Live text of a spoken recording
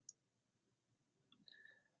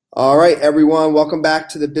All right, everyone. Welcome back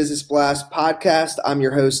to the Business Blast podcast. I'm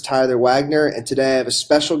your host, Tyler Wagner, and today I have a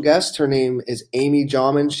special guest. Her name is Amy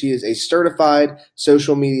Jauman. She is a certified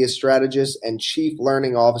social media strategist and chief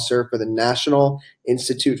learning officer for the National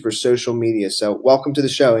Institute for Social Media. So welcome to the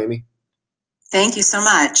show, Amy. Thank you so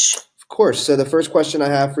much. Of course. So the first question I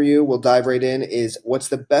have for you, we'll dive right in, is what's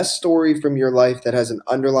the best story from your life that has an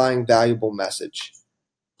underlying valuable message?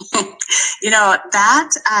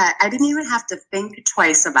 That I didn't even have to think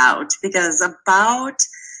twice about, because about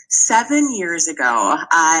 7 years ago,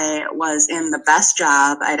 I was in the best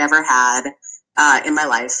job I'd ever had in my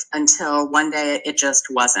life until one day it just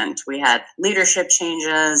wasn't. We had leadership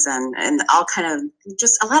changes and all kind of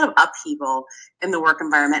just a lot of upheaval in the work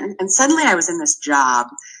environment. And suddenly I was in this job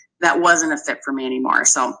that wasn't a fit for me anymore.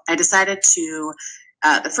 So I decided to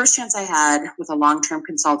the first chance I had with a long-term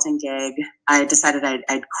consulting gig, I decided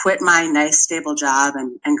I'd quit my nice, stable job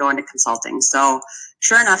and go into consulting. So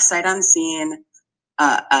sure enough, sight unseen,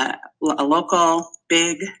 a local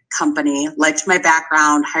big company liked my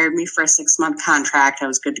background, hired me for a 6-month contract. I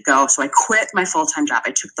was good to go. So I quit my full-time job. I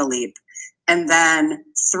took the leap. And then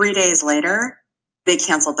 3 days later, they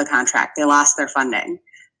canceled the contract. They lost their funding.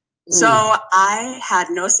 So I had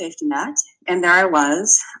no safety net, and there I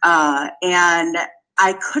was. And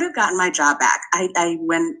I could have gotten my job back. I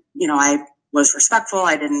was respectful.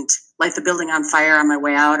 I didn't light the building on fire on my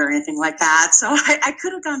way out or anything like that. So I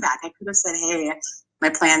could have gone back. I could have said, hey, my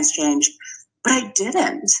plans changed, but I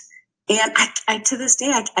didn't. And I to this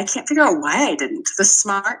day, I can't figure out why I didn't. The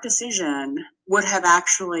smart decision would have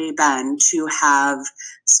actually been to have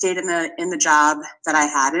stayed in the job that I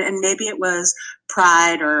had. And maybe it was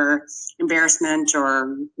pride or embarrassment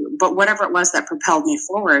but whatever it was that propelled me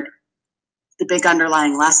forward. The big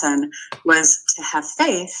underlying lesson was to have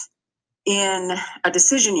faith in a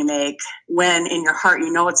decision you make when in your heart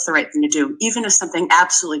you know it's the right thing to do, even if something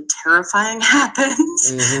absolutely terrifying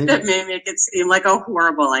happens that may make it seem like a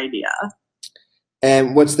horrible idea.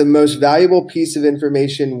 And what's the most valuable piece of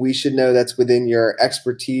information we should know that's within your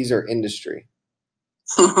expertise or industry?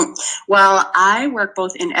 Well, I work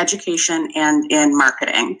both in education and in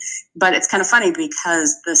marketing, but it's kind of funny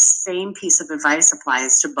because the same piece of advice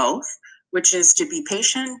applies to both, which is to be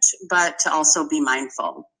patient, but to also be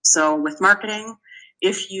mindful. So with marketing,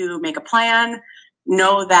 if you make a plan,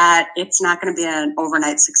 know that it's not going to be an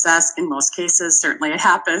overnight success. In most cases, certainly it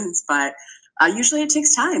happens, but usually it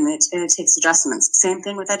takes time and it takes adjustments. Same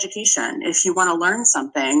thing with education. If you want to learn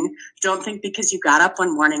something, don't think because you got up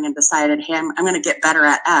one morning and decided, hey, I'm going to get better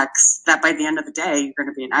at X, that by the end of the day, you're going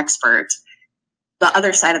to be an expert. The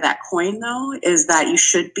other side of that coin, though, is that you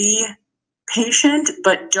should be patient,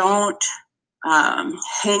 but don't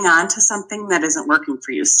hang on to something that isn't working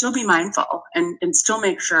for you. Still be mindful and still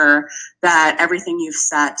make sure that everything you've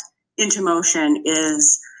set into motion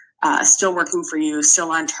is still working for you,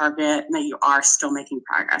 still on target, and that you are still making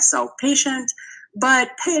progress. So patient, but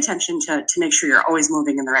pay attention to make sure you're always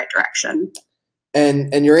moving in the right direction.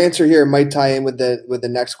 And your answer here might tie in with the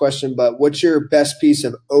next question, but what's your best piece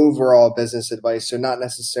of overall business advice? So not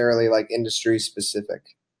necessarily like industry specific.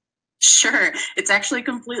 Sure. It's actually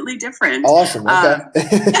completely different. Awesome. Okay.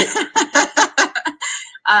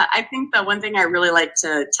 I think the one thing I really like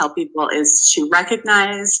to tell people is to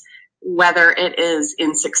recognize whether it is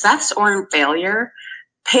in success or in failure.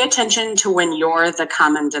 Pay attention to when you're the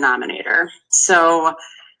common denominator. So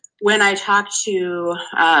when I talk to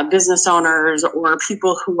business owners or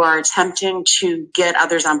people who are attempting to get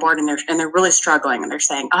others on board and they're really struggling and they're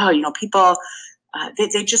saying, people,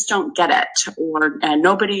 they just don't get it, or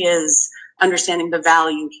nobody is understanding the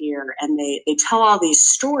value here, and they tell all these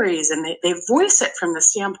stories and they voice it from the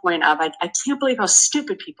standpoint of, I can't believe how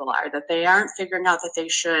stupid people are, that they aren't figuring out that they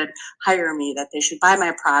should hire me, that they should buy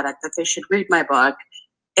my product, that they should read my book.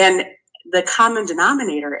 And the common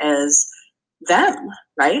denominator is them,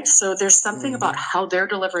 right? So there's something about how they're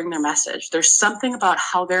delivering their message. There's something about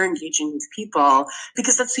how they're engaging with people,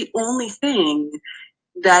 because that's the only thing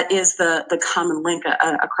that is the common link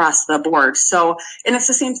across the board. So, and it's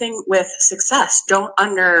the same thing with success. Don't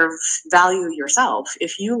undervalue yourself.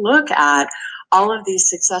 If you look at all of these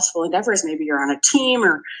successful endeavors, maybe you're on a team,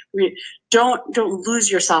 or don't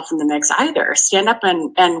lose yourself in the mix either. Stand up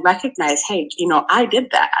and recognize, hey, I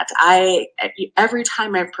did that. Every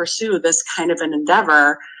time I pursue this kind of an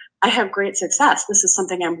endeavor, I have great success. This is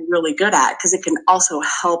something I'm really good at, because it can also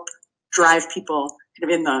help drive people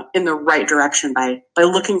kind of in the right direction by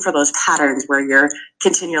looking for those patterns where you're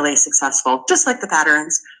continually successful, just like the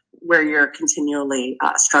patterns where you're continually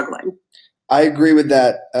struggling. I agree with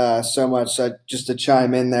that so much. So just to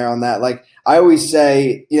chime in there on that, like I always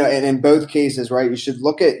say, and in both cases, right, you should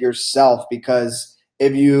look at yourself, because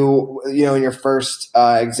if in your first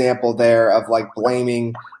example there of like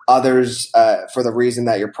blaming others for the reason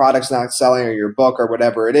that your product's not selling or your book or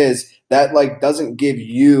whatever it is, that like doesn't give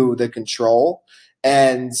you the control,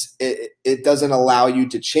 and it doesn't allow you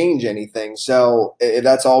to change anything. So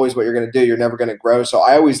that's always what you're going to do. You're never going to grow. So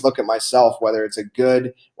I always look at myself, whether it's a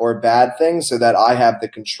good or a bad thing, so that I have the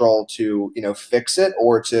control to, fix it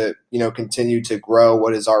or to, continue to grow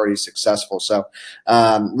what is already successful. So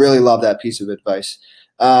really love that piece of advice.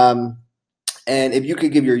 And if you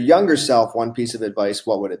could give your younger self one piece of advice,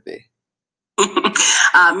 what would it be?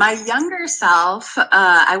 My younger self,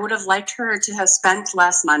 I would have liked her to have spent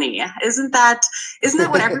less money. Isn't that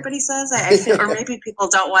what everybody says? I feel, or maybe people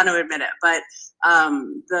don't want to admit it, but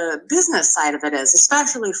the business side of it is,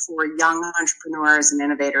 especially for young entrepreneurs and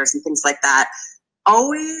innovators and things like that,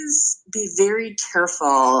 always be very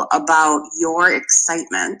careful about your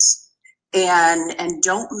excitement, and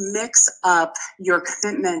don't mix up your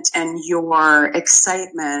commitment and your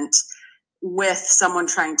excitement with someone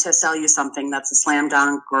trying to sell you something that's a slam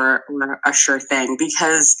dunk or a sure thing.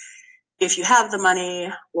 Because if you have the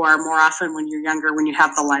money, or more often when you're younger, when you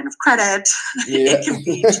have the line of credit, it can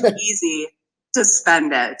be too easy to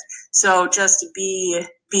spend it. So just be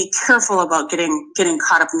careful about getting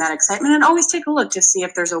caught up in that excitement, and always take a look to see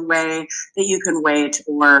if there's a way that you can wait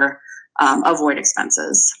or avoid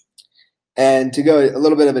expenses. And to go a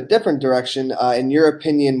little bit of a different direction, in your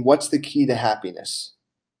opinion, what's the key to happiness?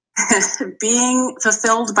 Being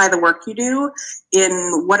fulfilled by the work you do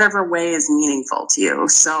in whatever way is meaningful to you.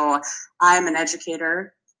 So I'm an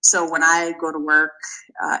educator. So when I go to work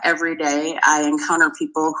every day, I encounter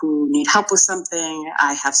people who need help with something.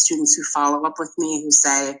 I have students who follow up with me who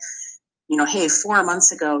say, hey, 4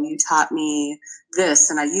 months ago, you taught me this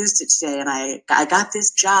and I used it today, and I got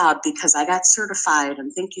this job because I got certified,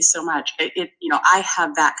 and thank you so much. I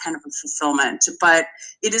have that kind of a fulfillment, but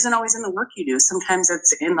it isn't always in the work you do. Sometimes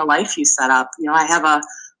it's in the life you set up. I have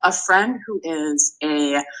a friend who is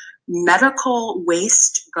a medical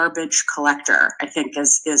waste garbage collector, I think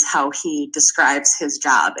is how he describes his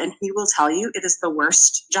job. And he will tell you it is the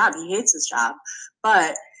worst job. He hates his job,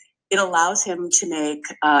 but it allows him to make,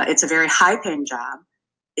 it's a very high paying job.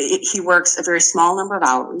 He works a very small number of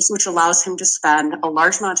hours, which allows him to spend a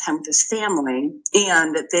large amount of time with his family,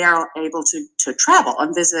 and they are able to travel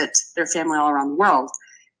and visit their family all around the world.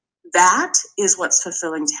 That is what's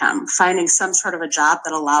fulfilling to him, finding some sort of a job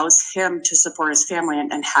that allows him to support his family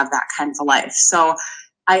and have that kind of a life. So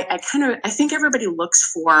I think everybody looks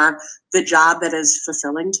for the job that is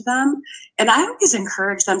fulfilling to them. And I always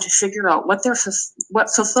encourage them to figure out what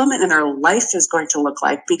fulfillment in their life is going to look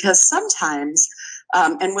like, because sometimes,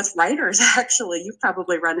 and with writers, actually, you've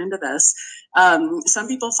probably run into this. Some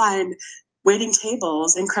people find waiting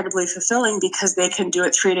tables incredibly fulfilling because they can do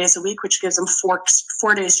it 3 days a week, which gives them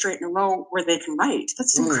four days straight in a row where they can write.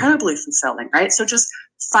 That's incredibly fulfilling, right? So just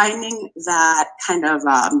finding that kind of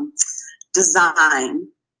design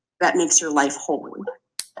that makes your life whole.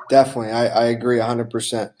 Definitely, I agree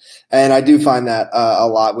 100%, and I do find that a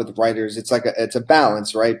lot with writers. It's a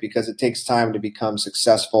balance, right? Because it takes time to become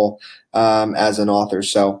successful as an author.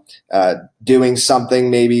 So doing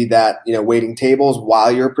something maybe that waiting tables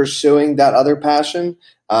while you're pursuing that other passion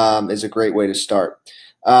is a great way to start.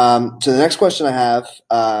 So the next question I have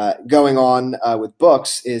going on with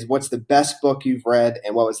books is, what's the best book you've read,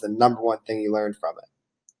 and what was the number one thing you learned from it?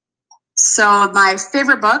 So my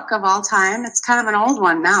favorite book of all time, it's kind of an old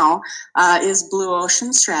one now, is Blue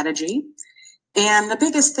Ocean Strategy. And the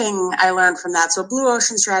biggest thing I learned from that, so Blue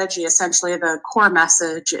Ocean Strategy, essentially the core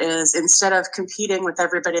message is, instead of competing with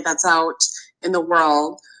everybody that's out in the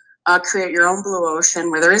world, create your own blue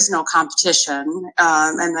ocean where there is no competition,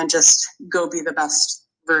 and then just go be the best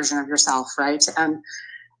version of yourself, right? And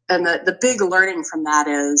the big learning from that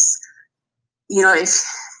is, if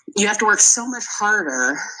you have to work so much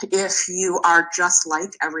harder if you are just like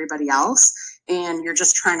everybody else and you're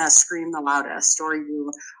just trying to scream the loudest, or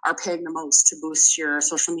you are paying the most to boost your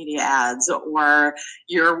social media ads, or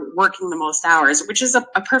you're working the most hours, which is a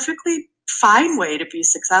perfectly fine way to be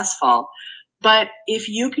successful. But if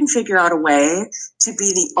you can figure out a way to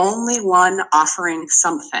be the only one offering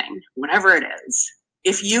something, whatever it is,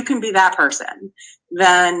 if you can be that person,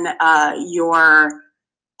 then your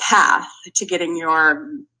path to getting your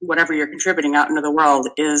whatever you're contributing out into the world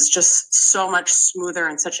is just so much smoother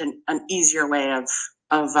and such an easier way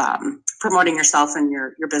of promoting yourself and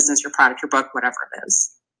your business, your product, your book, whatever it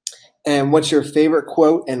is. And what's your favorite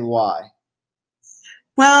quote and why?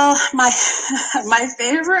 Well, my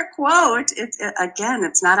favorite quote,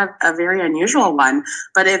 it's not a very unusual one,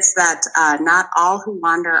 but it's that not all who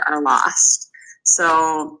wander are lost.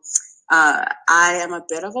 So I am a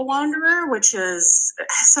bit of a wanderer, which is,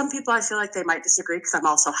 some people I feel like they might disagree because I'm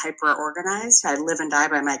also hyper organized. I live and die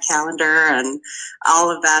by my calendar and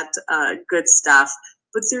all of that good stuff.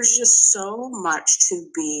 But there's just so much to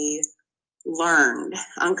be learned,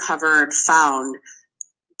 uncovered, found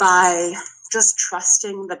by just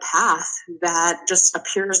trusting the path that just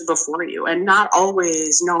appears before you and not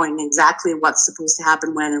always knowing exactly what's supposed to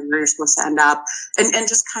happen when and where you're supposed to end up, and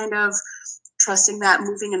just kind of trusting that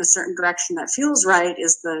moving in a certain direction that feels right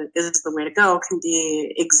is the way to go, can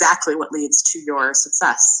be exactly what leads to your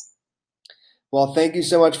success. Well, thank you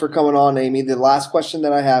so much for coming on, Amy. The last question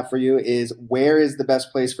that I have for you is, where is the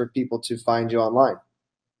best place for people to find you online?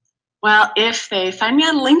 Well, if they find me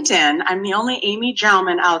on LinkedIn, I'm the only Amy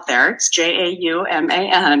Jauman out there. It's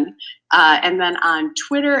Jauman. And then on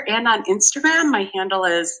Twitter and on Instagram, my handle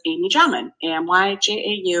is Amy Jauman,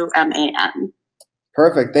 AMYJAUMAN.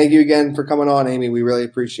 Perfect. Thank you again for coming on, Amy. We really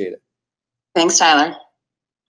appreciate it. Thanks, Tyler.